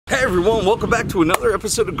Hi everyone, welcome back to another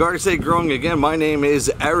episode of Gardenstategrowing. Again, my name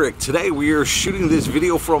is Eric. Today we are shooting this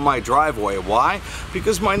video from my driveway. Why?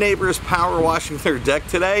 Because my neighbor is power washing their deck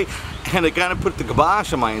today, and it kind of put the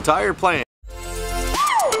kibosh on my entire plan.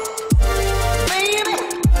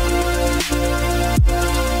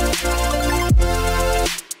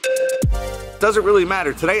 Doesn't really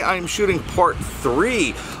matter. Today I am shooting part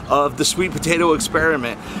 3 of the sweet potato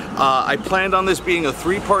experiment. I planned on this being a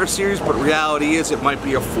 3-part series, but reality is it might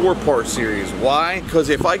be a 4-part series. Why? Because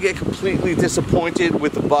if I get completely disappointed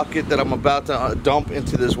with the bucket that I'm about to dump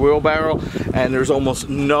into this wheelbarrow and there's almost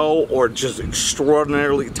no or just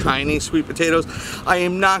extraordinarily tiny sweet potatoes, I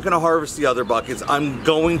am not going to harvest the other buckets. I'm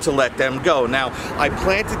going to let them go. Now, I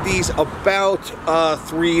planted these about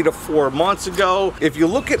 3 to 4 months ago. If you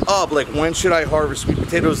look it up, like when should I harvest sweet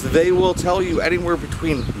potatoes, they will tell you anywhere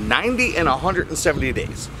between 90 and 170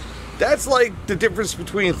 days. That's like the difference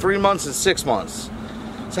between 3 months and 6 months.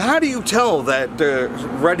 So how do you tell that they're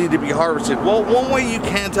ready to be harvested? Well, one way you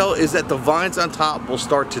can tell is that the vines on top will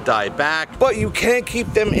start to die back, but you can't keep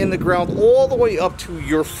them in the ground all the way up to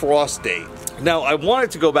your frost date. Now, I wanted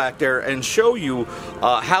to go back there and show you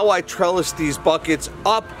how I trellis these buckets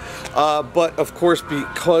up, but of course,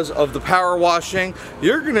 because of the power washing,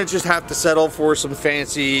 you're gonna just have to settle for some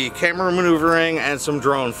fancy camera maneuvering and some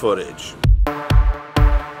drone footage.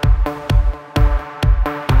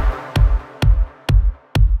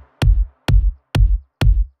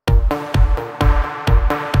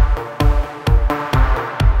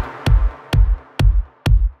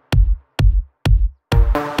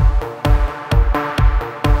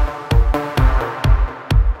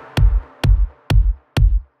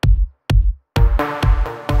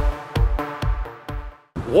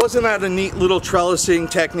 Wasn't that a neat little trellising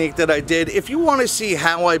technique that I did? If you want to see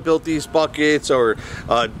how I built these buckets or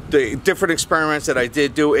the different experiments that I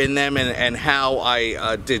did do in them and how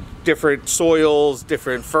I did different soils,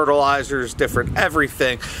 different fertilizers, different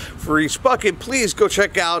everything for each bucket, please go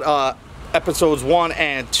check out episodes 1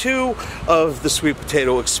 and 2 of the sweet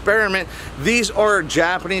potato experiment. These are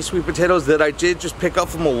Japanese sweet potatoes that I did just pick up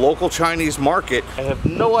from a local Chinese market. I have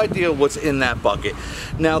no idea what's in that bucket.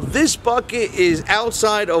 Now, this bucket is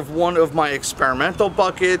outside of one of my experimental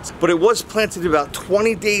buckets, but it was planted about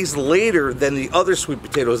 20 days later than the other sweet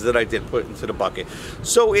potatoes that I did put into the bucket.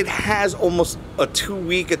 So it has almost a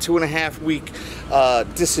 2.5 week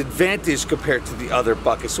disadvantage compared to the other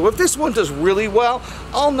buckets. So if this one does really well,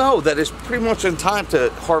 I'll know that it's pretty much in time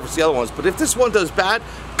to harvest the other ones. But if this one does bad,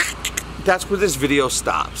 that's where this video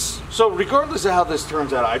stops. So regardless of how this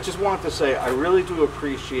turns out, I just wanted to say I really do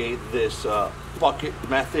appreciate this bucket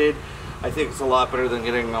method. I think it's a lot better than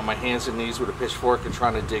getting on my hands and knees with a pitchfork and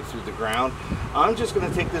trying to dig through the ground. I'm just going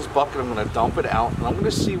to take this bucket, I'm going to dump it out, and I'm going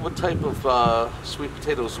to see what type of sweet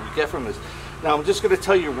potatoes we get from this. Now, I'm just going to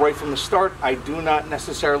tell you right from the start, I do not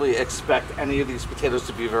necessarily expect any of these potatoes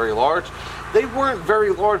to be very large. They weren't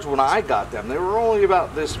very large when I got them. They were only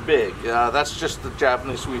about this big. That's just the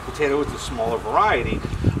Japanese sweet potato. It's a smaller variety.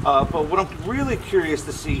 But what I'm really curious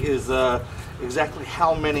to see is exactly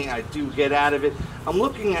how many I do get out of it. I'm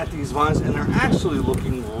looking at these vines and they're actually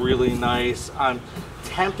looking really nice. I'm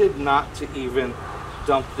tempted not to even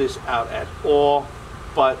dump this out at all,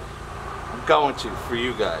 but I'm going to for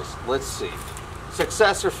you guys. Let's see.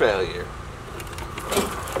 Success or failure?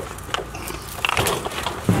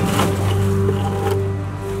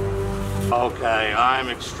 Okay, I'm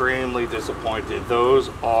extremely disappointed. Those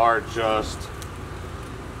are just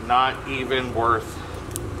not even worth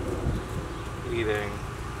eating.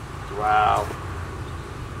 Wow.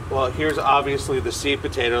 Well, here's obviously the seed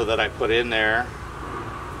potato that I put in there.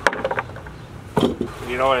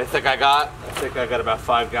 You know what I think I got? I think I got about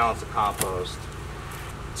 5 gallons of compost.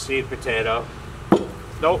 Seed potato.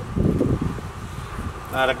 Nope.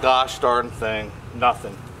 Not a gosh darn thing.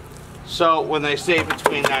 Nothing. So when they say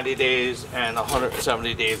between 90 days and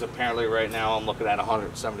 170 days, apparently right now I'm looking at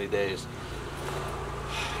 170 days.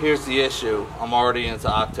 Here's the issue. I'm already into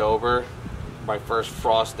October. My first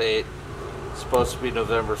frost date is supposed to be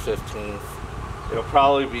November 15th. It'll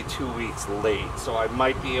probably be 2 weeks late, so I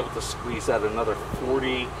might be able to squeeze out another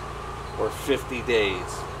 40 or 50 days.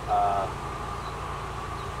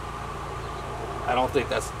 I don't think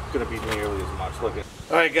that's going to be nearly as much. Look at.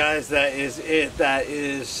 All right, guys, that is it. That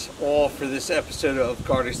is all for this episode of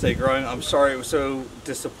Gardenstategrowing. I'm sorry it was so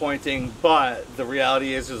disappointing, but the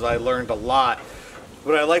reality is I learned a lot.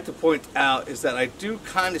 What I like to point out is that I do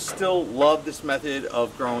kind of still love this method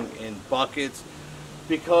of growing in buckets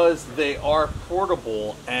because they are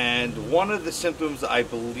portable, and one of the symptoms I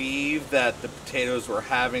believe that the potatoes were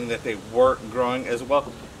having that they weren't growing as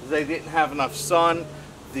well is they didn't have enough sun.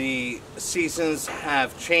 the seasons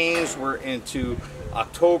have changed. We're into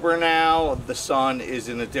October now. The sun is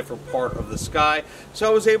in a different part of the sky. So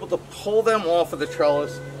I was able to pull them off of the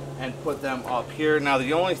trellis and put them up here. Now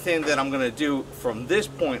the only thing that I'm going to do from this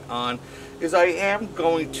point on is I am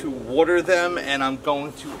going to water them, and I'm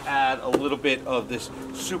going to add a little bit of this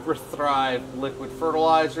Super Thrive liquid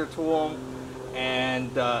fertilizer to them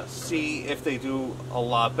and see if they do a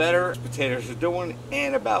lot better. Potatoes are doing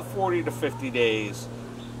in about 40 to 50 days.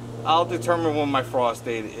 I'll determine when my frost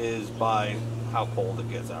date is by how cold it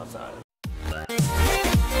gets outside.